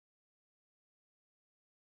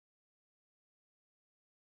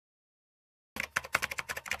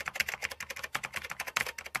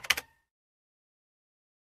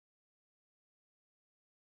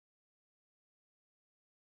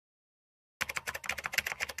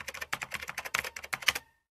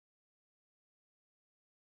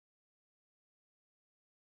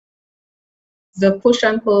the push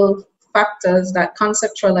and pull factors, that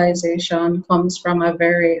conceptualization comes from a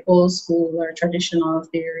very old school or traditional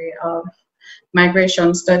theory of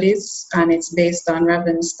migration studies, and it's based on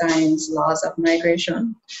Ravenstein's laws of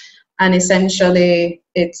migration. And essentially,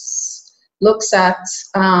 it looks at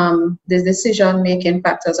the decision-making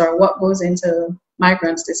factors, or what goes into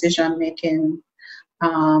migrants' decision-making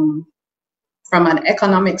from an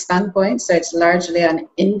economic standpoint. So it's largely an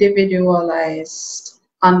individualized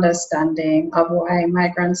understanding of why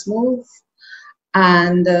migrants move.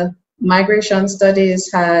 And migration studies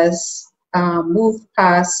has moved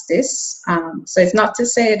past this. So it's not to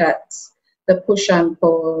say that the push and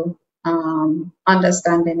pull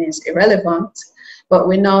understanding is irrelevant, but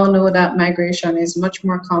we now know that migration is much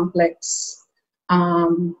more complex, a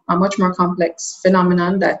much more complex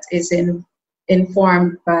phenomenon that is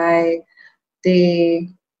informed by the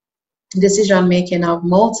decision making of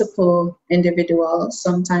multiple individuals,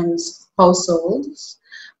 sometimes households,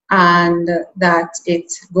 and that it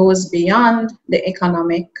goes beyond the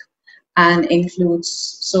economic and includes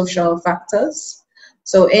social factors.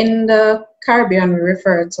 So in the Caribbean, we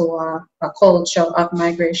refer to a culture of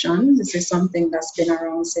migration. This is something that's been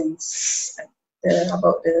around since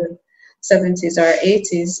about the 70s or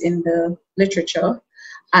 80s in the literature.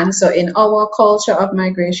 And so in our culture of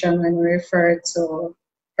migration, when we refer to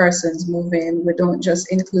persons moving, we don't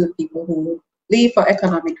just include people who leave for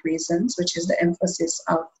economic reasons, which is the emphasis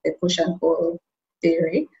of the push and pull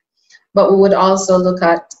theory, but we would also look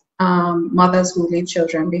at mothers who leave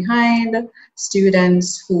children behind,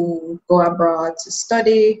 students who go abroad to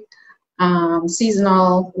study,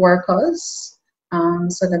 seasonal workers,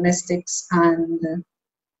 so domestics and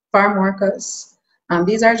farm workers.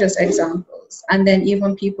 These are just examples. And then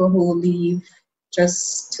even people who leave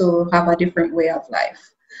just to have a different way of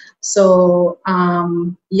life. So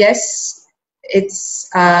yes, it's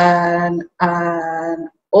an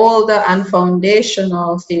older and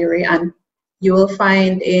foundational theory, and you will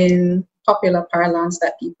find in popular parlance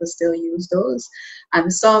that people still use those.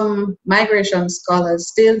 And some migration scholars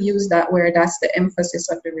still use that where that's the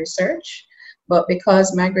emphasis of the research. But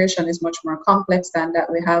because migration is much more complex than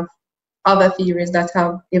that, we have other theories that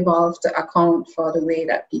have evolved to account for the way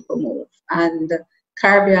that people move. And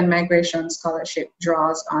Caribbean migration scholarship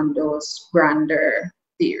draws on those grander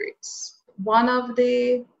theories. One of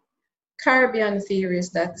the Caribbean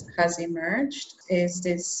theories that has emerged is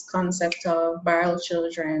this concept of barrel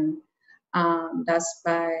children. That's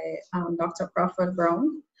by Dr. Crawford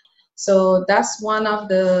Brown. So that's one of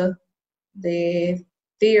the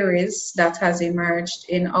theories that has emerged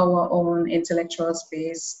in our own intellectual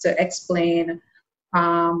space to explain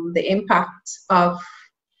the impact of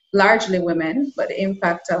largely women, but the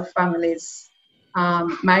impact of families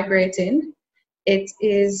migrating. It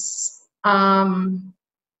is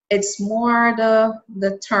it's more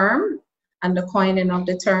the term and the coining of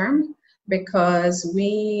the term, because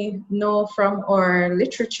we know from our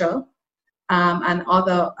literature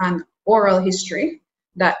and oral history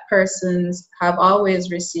that persons have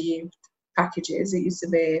always received packages. It used to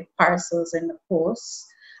be parcels in the post.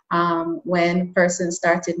 When persons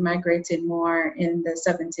started migrating more in the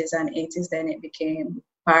 70s and 80s, then it became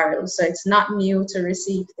barrels. So it's not new to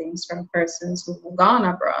receive things from persons who've gone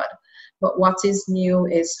abroad. But what is new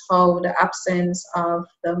is how the absence of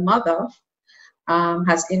the mother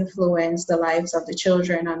has influenced the lives of the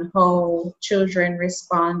children, and how children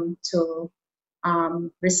respond to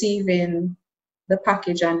receiving the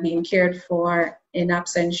package and being cared for in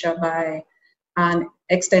absentia by an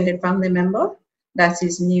extended family member. That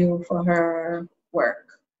is new for her work.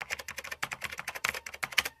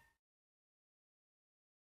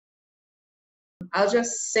 I'll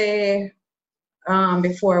just say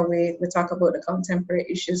before we talk about the contemporary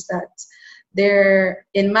issues that there,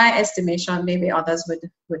 in my estimation, maybe others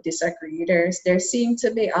would disagree, there seemed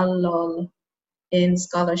to be a lull in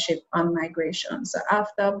scholarship on migration. So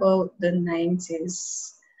after about the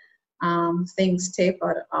 90s, things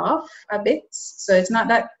tapered off a bit. So it's not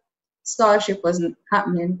that scholarship wasn't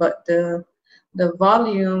happening, but the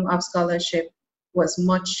volume of scholarship was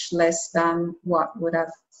much less than what would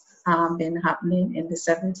have been happening in the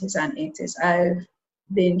 70s and 80s. I've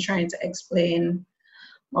been trying to explain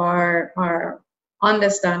or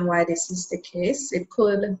understand why this is the case. It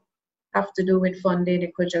could have to do with funding.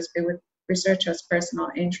 It could just be with researchers' personal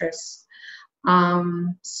interests.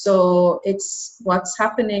 So it's what's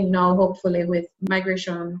happening now, hopefully, with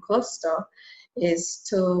Migration Cluster, is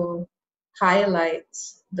to highlight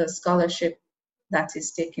the scholarship that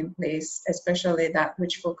is taking place, especially that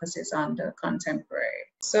which focuses on the contemporary.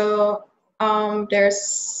 So there's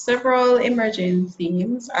several emerging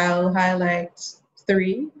themes. I'll highlight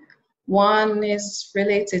three. One is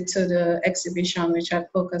related to the exhibition, which had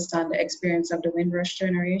focused on the experience of the Windrush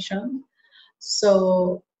generation.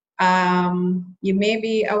 So you may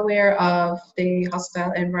be aware of the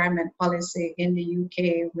hostile environment policy in the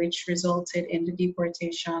UK, which resulted in the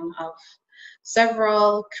deportation of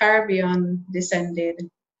several Caribbean descended,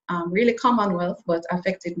 really Commonwealth, but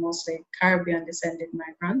affected mostly Caribbean descended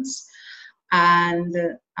migrants. And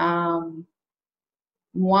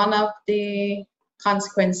one of the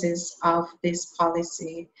consequences of this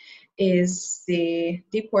policy is the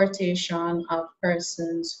deportation of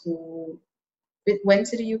persons who went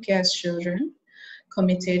to the UK as children,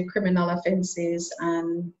 committed criminal offenses,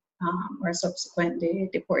 and were subsequently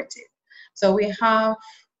deported. So we have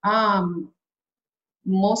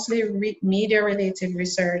mostly media-related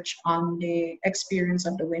research on the experience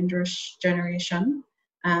of the Windrush generation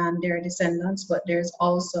and their descendants, but there's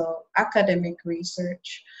also academic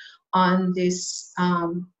research on this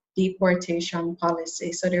deportation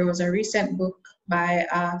policy. So there was a recent book by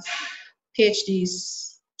a PhD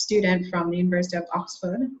student from the University of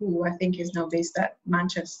Oxford, who I think is now based at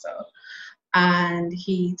Manchester. And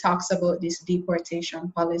he talks about this deportation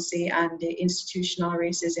policy and the institutional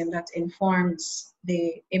racism that informs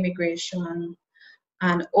the immigration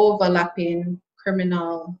and overlapping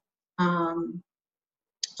criminal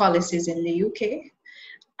policies in the UK.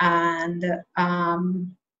 And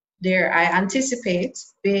there I anticipate,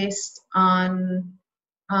 based on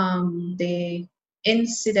the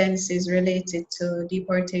incidences related to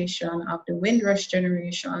deportation of the Windrush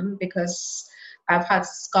generation, because I've had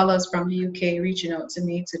scholars from the UK reaching out to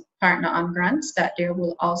me to partner on grants, that there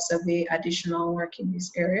will also be additional work in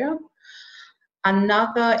this area.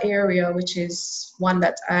 Another area, which is one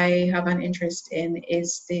that I have an interest in,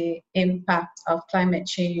 is the impact of climate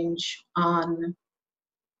change on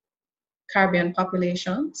Caribbean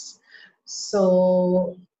populations.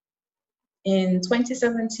 So in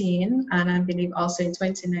 2017, and I believe also in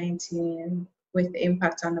 2019, with the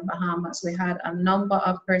impact on the Bahamas, we had a number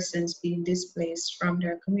of persons being displaced from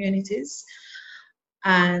their communities.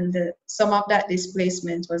 And some of that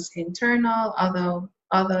displacement was internal,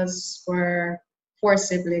 others were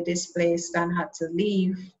forcibly displaced and had to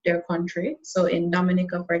leave their country. So in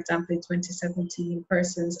Dominica, for example, in 2017,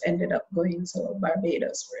 persons ended up going to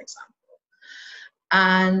Barbados, for example.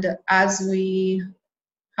 And as we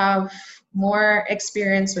have more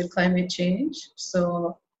experience with climate change,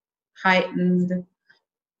 so heightened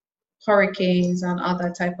hurricanes and other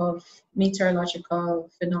type of meteorological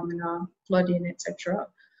phenomena, flooding, etc.,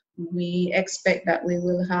 we expect that we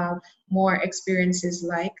will have more experiences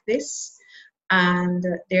like this. And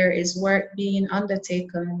there is work being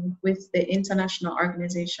undertaken with the International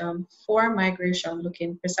Organization for Migration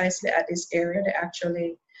looking precisely at this area. They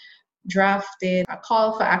actually drafted a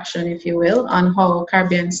call for action, if you will, on how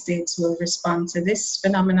Caribbean states will respond to this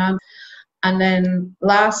phenomenon. And then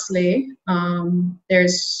lastly,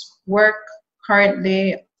 there's work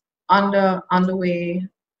currently on the way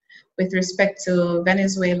with respect to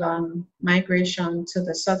Venezuelan migration to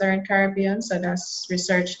the Southern Caribbean. So that's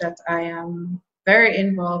research that I am very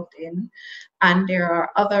involved in. And there are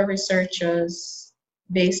other researchers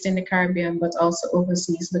based in the Caribbean, but also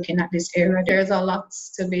overseas, looking at this area. There's a lot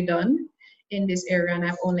to be done in this area, and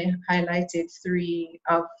I've only highlighted 3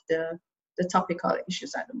 of the topical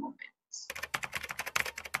issues at the moment.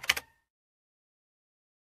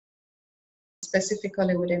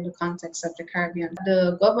 Specifically within the context of the Caribbean,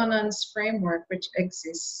 the governance framework which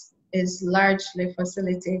exists is largely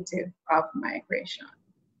facilitative of migration,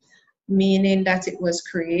 meaning that it was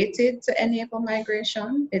created to enable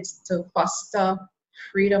migration. It's to foster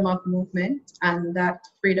freedom of movement, and that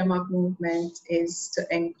freedom of movement is to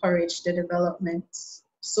encourage the development,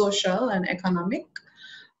 social and economic,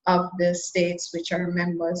 of the states which are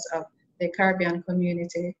members of the Caribbean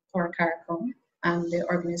Community, or CARICOM, and the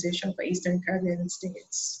Organization for Eastern Caribbean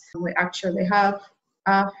States. We actually have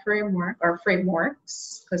a framework, or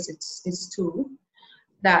frameworks, because it's 2,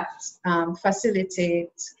 that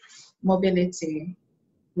facilitate mobility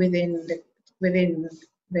within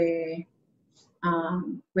the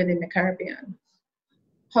Caribbean.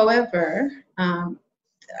 However,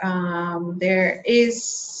 there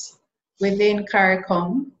is within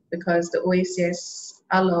CARICOM, because the OACS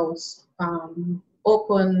allows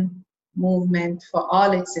open movement for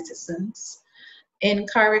all its citizens. In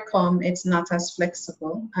CARICOM, it's not as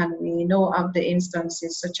flexible, and we know of the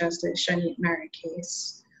instances such as the Shanit Mary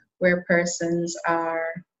case, where persons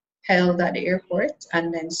are held at the airport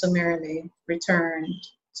and then summarily returned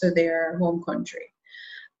to their home country.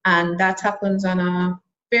 And that happens on a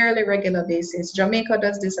fairly regular basis. Jamaica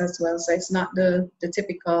does this as well, so it's not the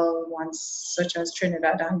typical ones such as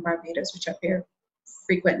Trinidad and Barbados, which appear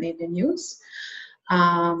frequently in the news.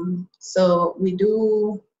 So we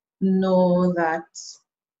do know that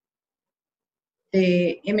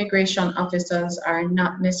the immigration officers are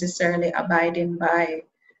not necessarily abiding by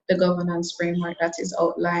the governance framework that is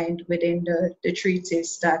outlined within the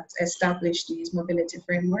treaties that establish these mobility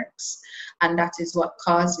frameworks, and that is what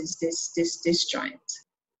causes this disjoint.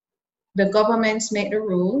 The governments make the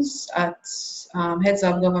rules at heads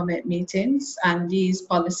of government meetings, and these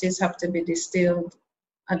policies have to be distilled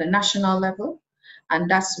at the national level.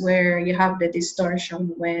 And that's where you have the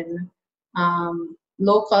distortion when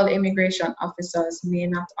local immigration officers may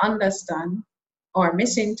not understand or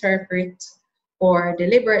misinterpret or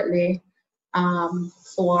deliberately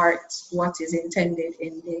thwart what is intended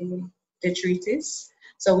in the treaties.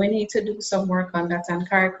 So we need to do some work on that, and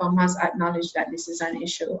CARICOM has acknowledged that this is an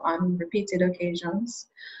issue on repeated occasions.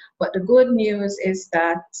 But the good news is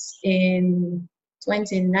that in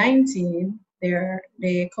 2019,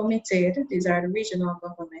 they committed, these are the regional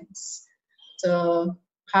governments, to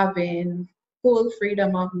having full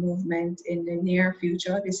freedom of movement in the near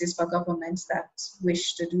future. This is for governments that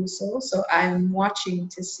wish to do so. So I'm watching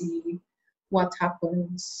to see what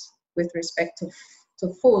happens with respect to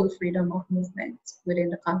full freedom of movement within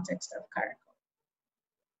the context of CARICOM.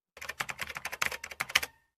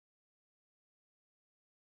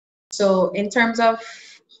 So in terms of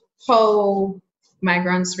how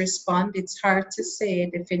migrants respond, it's hard to say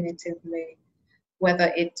definitively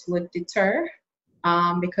whether it would deter,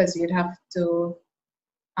 because you'd have to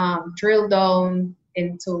drill down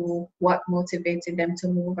into what motivated them to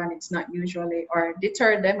move, and it's not usually, or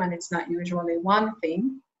deterred them, and it's not usually one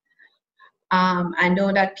thing. I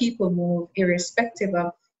know that people move irrespective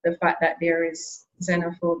of the fact that there is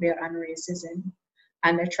xenophobia and racism,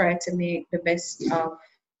 and they try to make the best of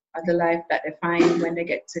the life that they find when they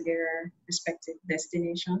get to their respective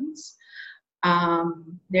destinations.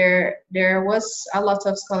 There was a lot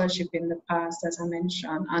of scholarship in the past, as I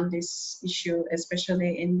mentioned, on this issue,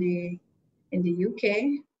 especially in the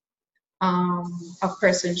UK, of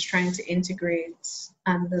persons trying to integrate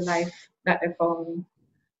and the life that they found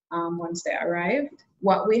once they arrived.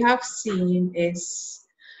 What we have seen is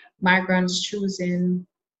migrants choosing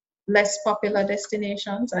less popular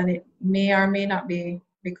destinations, and it may or may not be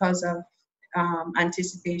because of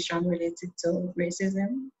anticipation related to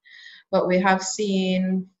racism. But we have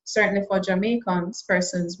seen, certainly for Jamaicans,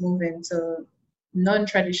 persons moving to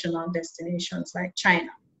non-traditional destinations like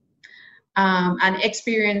China, and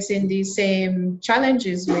experiencing these same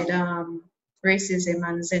challenges with racism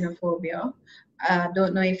and xenophobia.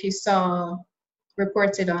 Don't know if you saw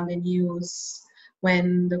reported on the news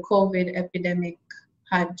when the COVID epidemic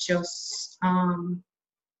had just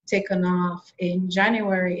taken off in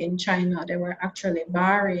January in China. They were actually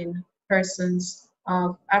barring persons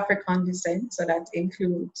of African descent, so that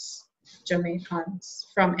includes Jamaicans,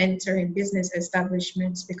 from entering business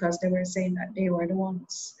establishments because they were saying that they were the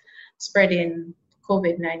ones spreading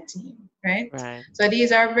COVID-19, right? So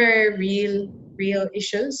these are very real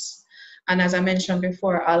issues. And as I mentioned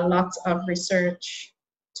before, a lot of research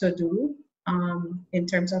to do in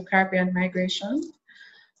terms of Caribbean migration.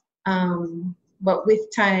 But with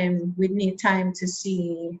time, we need time to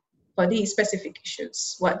see for these specific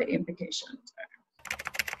issues what the implications are.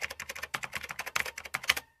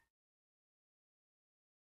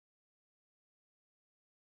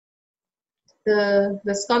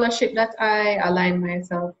 The scholarship that I align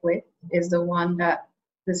myself with is the one that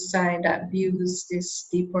the side that views this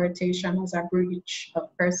deportation as a breach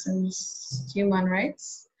of persons' human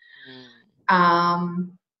rights.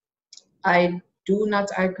 I do not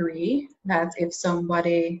agree that if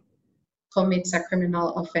somebody commits a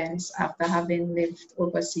criminal offense after having lived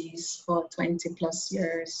overseas for 20 plus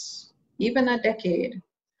years, even a decade,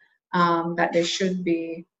 that they should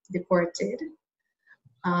be deported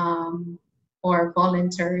or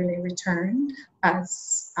voluntarily returned,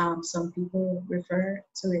 as some people refer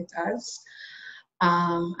to it as.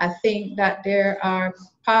 I think that there are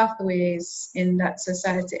pathways in that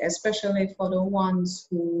society, especially for the ones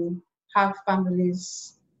who have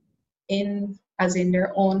families as in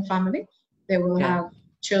their own family. They will have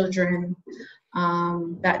children,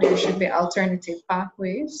 that there should be alternative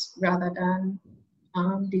pathways rather than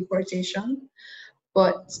deportation.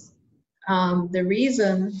 But the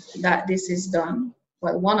reason that this is done,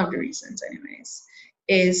 well, one of the reasons anyways,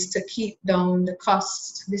 is to keep down the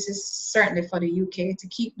cost. This is certainly for the UK, to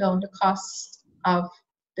keep down the cost of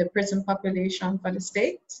the prison population for the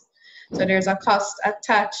state. So there's a cost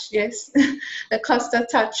attached, yes, the cost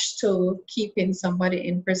attached to keeping somebody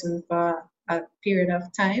in prison for a period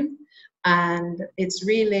of time. And it's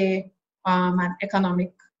really an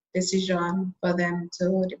economic decision for them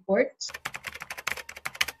to deport.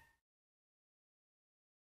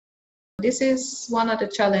 This is one of the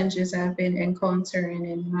challenges I've been encountering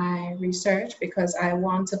in my research because I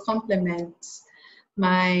want to complement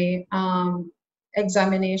my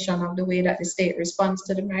examination of the way that the state responds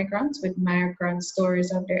to the migrants with migrant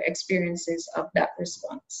stories of their experiences of that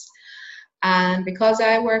response. And because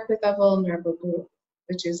I work with a vulnerable group,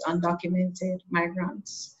 which is undocumented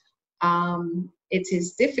migrants, it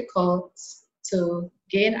is difficult to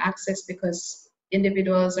gain access because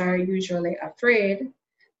individuals are usually afraid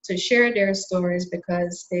to share their stories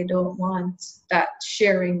because they don't want that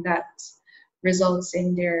sharing that results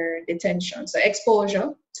in their detention. So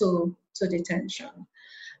exposure to detention.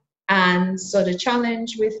 And so the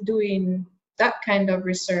challenge with doing that kind of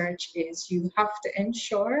research is you have to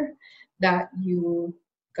ensure that you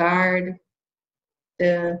guard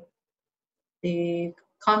the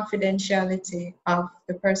confidentiality of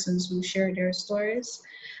the persons who share their stories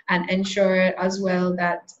and ensure as well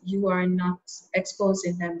that you are not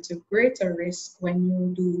exposing them to greater risk when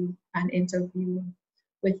you do an interview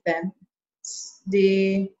with them.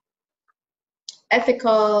 The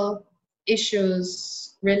ethical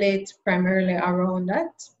issues relate primarily around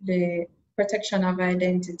that, the protection of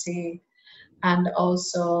identity and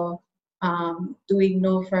also doing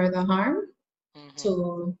no further harm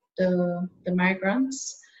to the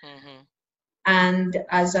migrants. And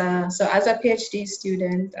as a PhD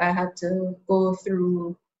student, I had to go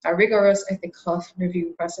through a rigorous ethical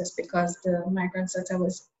review process because the migrants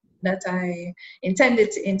that I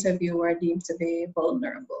intended to interview were deemed to be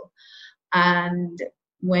vulnerable. And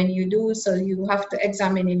when you do so, you have to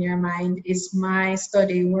examine in your mind, is my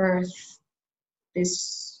study worth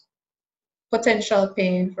this potential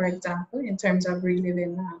pain, for example, in terms of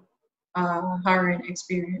reliving a harrowing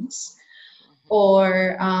experience?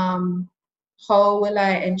 Or how will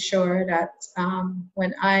I ensure that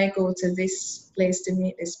when I go to this place to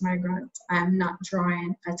meet this migrant, I'm not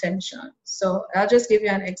drawing attention? So I'll just give you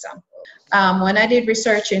an example. When I did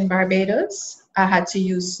research in Barbados, I had to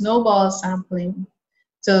use snowball sampling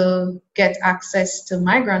to get access to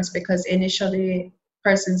migrants because initially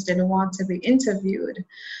persons didn't want to be interviewed.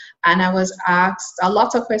 And I was asked a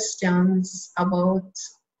lot of questions about,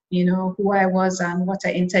 who I was and what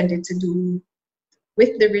I intended to do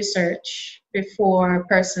with the research before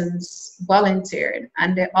persons volunteered.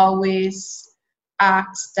 And they always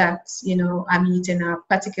asked that, I meet in a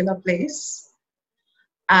particular place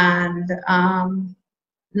and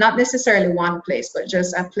not necessarily one place, but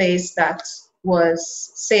just a place that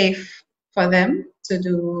was safe for them to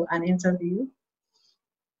do an interview.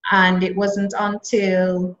 And it wasn't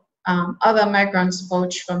until other migrants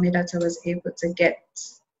vouched for me that I was able to get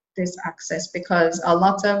this access, because a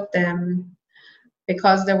lot of them,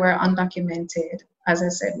 because they were undocumented, as I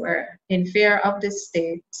said, were in fear of the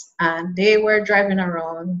state, and they were driving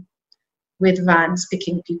around with vans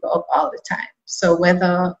picking people up all the time. So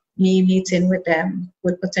whether me meeting with them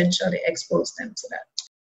would potentially expose them to that.